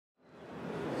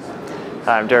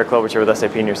Hi, I'm Klobucher with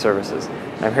SAP New Services.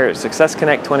 I'm here at Success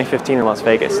Connect 2015 in Las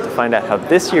Vegas to find out how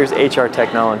this year's HR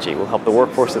technology will help the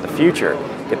workforce of the future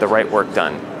get the right work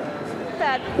done.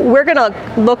 We're going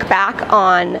to look back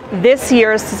on this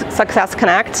year's Success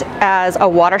Connect as a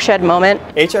watershed moment.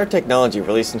 HR technology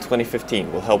released in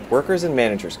 2015 will help workers and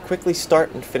managers quickly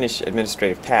start and finish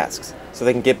administrative tasks so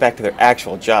they can get back to their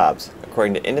actual jobs,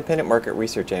 according to independent market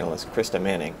research analyst Christa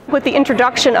Manning. With the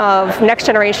introduction of next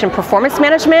generation performance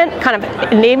management, kind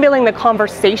of enabling the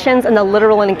conversations and the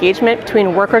literal engagement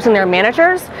between workers and their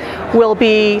managers will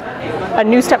be a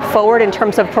new step forward in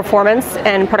terms of performance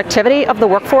and productivity of the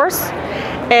workforce.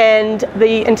 And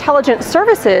the intelligent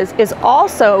services is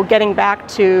also getting back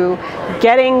to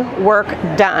getting work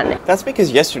done. That's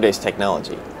because yesterday's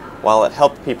technology, while it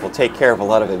helped people take care of a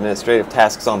lot of administrative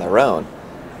tasks on their own,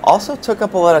 also took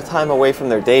up a lot of time away from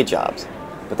their day jobs.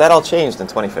 But that all changed in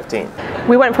 2015.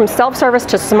 We went from self-service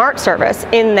to smart service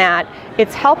in that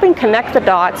it's helping connect the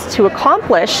dots to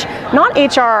accomplish not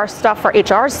HR stuff for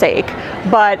HR's sake,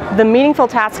 but the meaningful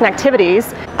tasks and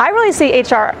activities. I really see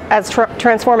HR as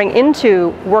transforming into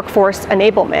workforce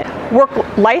enablement.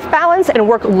 Work-life balance and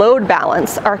workload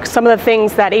balance are some of the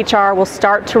things that HR will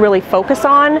start to really focus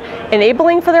on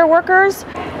enabling for their workers.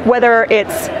 Whether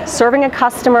it's serving a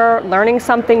customer, learning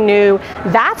something new,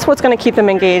 that's what's going to keep them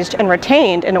engaged and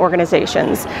retained in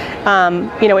organizations.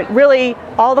 It really,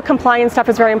 all the compliance stuff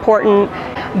is very important,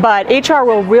 but HR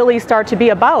will really start to be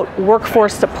about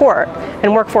workforce support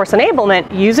and workforce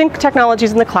enablement using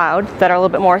technologies in the cloud that are a little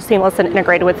bit more seamless and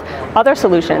integrated with other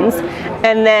solutions,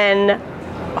 and then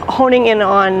honing in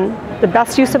on the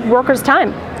best use of workers'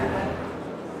 time.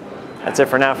 That's it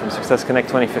for now from Success Connect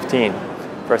 2015.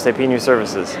 For SAP New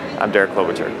Services, I'm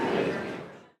Klobucher.